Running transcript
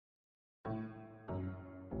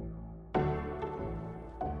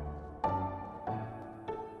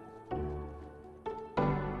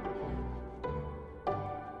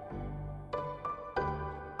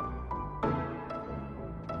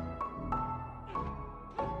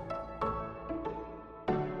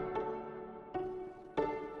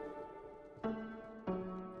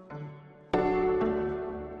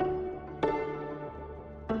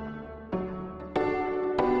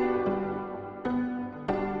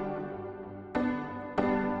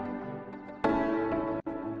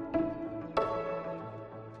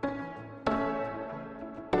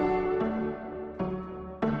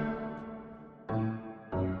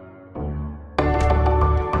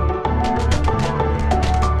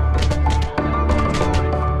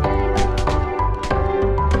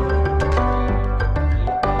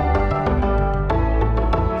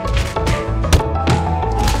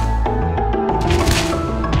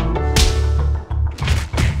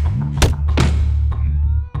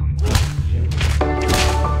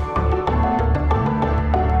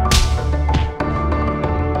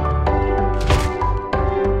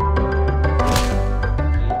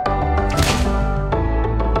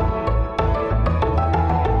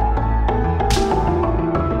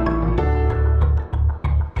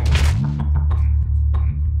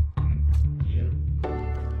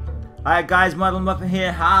Alright guys, muddledmuppet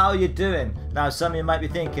here, how you doing? Now some of you might be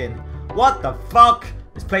thinking, what the fuck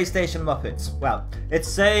is PlayStation Muppets? Well,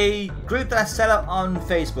 it's a group that I set up on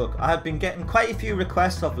Facebook. I have been getting quite a few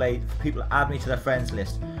requests of late for people to add me to their friends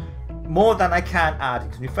list. More than I can add,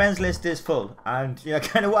 because my friends list is full. And you know,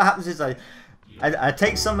 kind of what happens is I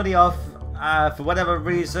take somebody off for whatever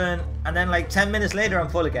reason, and then like 10 minutes later I'm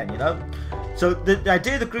full again, you know? So the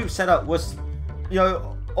idea of the group setup was, you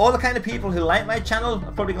know, all the kind of people who like my channel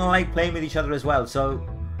are probably going to like playing with each other as well. So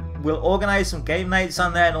we'll organise some game nights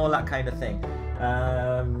on there and all that kind of thing.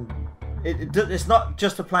 It's not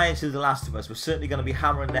just applying to The Last of Us. We're certainly going to be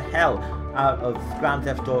hammering the hell out of Grand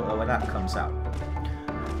Theft Auto when that comes out.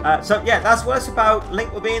 So yeah, that's what it's about.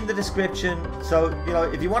 Link will be in the description. So, you know,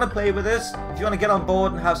 if you want to play with us, if you want to get on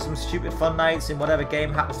board and have some stupid fun nights in whatever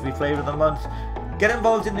game happens to be flavour of the month, get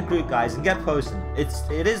involved in the group, guys, and get posting.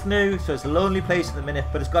 It is new, so it's a lonely place at the minute,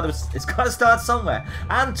 but it's got to start somewhere.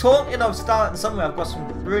 And talking of starting somewhere, I've got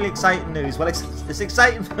some really exciting news. Well, it's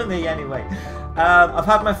exciting for me anyway. I've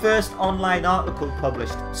had my first online article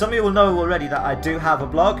published. Some of you will know already that I do have a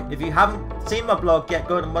blog. If you haven't seen my blog yet,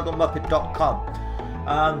 go to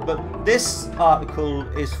muddledmuppet.com. But this article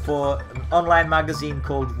is for an online magazine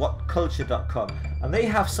called whatculture.com. And they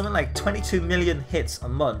have something like 22 million hits a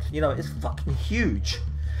month. You know, it's fucking huge.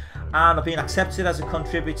 And I've been accepted as a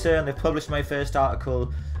contributor, and they've published my first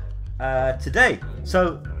article today.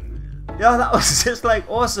 So, you know, that was just like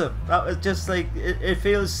awesome. That was just like, it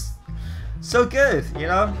feels so good, you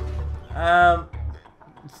know.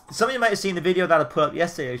 Some of you might have seen the video that I put up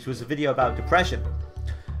yesterday, which was a video about depression.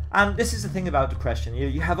 And this is the thing about depression.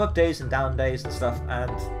 You have up days and down days and stuff,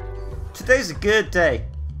 and today's a good day.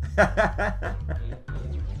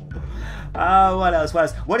 What else?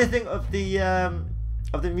 What do you think of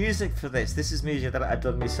the music for this? This is music that I've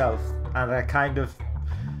done myself, and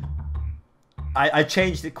I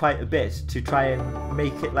changed it quite a bit to try and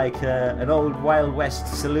make it like an old Wild West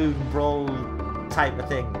saloon brawl type of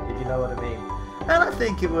thing, if you know what I mean. And I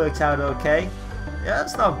think it worked out okay. Yeah,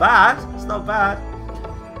 it's not bad. It's not bad.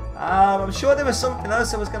 I'm sure there was something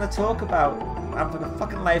else I was going to talk about, and for the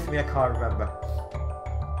fucking life of me I can't remember.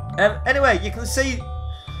 Anyway, you can see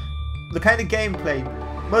the kind of gameplay.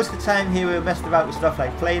 Most of the time here we're messing about with stuff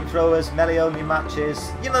like flamethrowers, melee only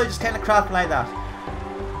matches, you know, just kind of crap like that.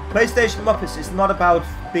 PlayStation Muppets is not about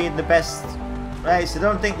being the best, right? So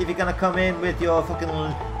don't think if you're going to come in with your fucking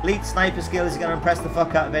elite sniper skills you're going to impress the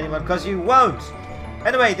fuck out of anyone, because you won't.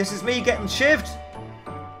 Anyway, this is me getting shivved,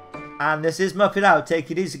 and this is Muppet out.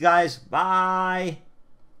 Take it easy, guys. Bye.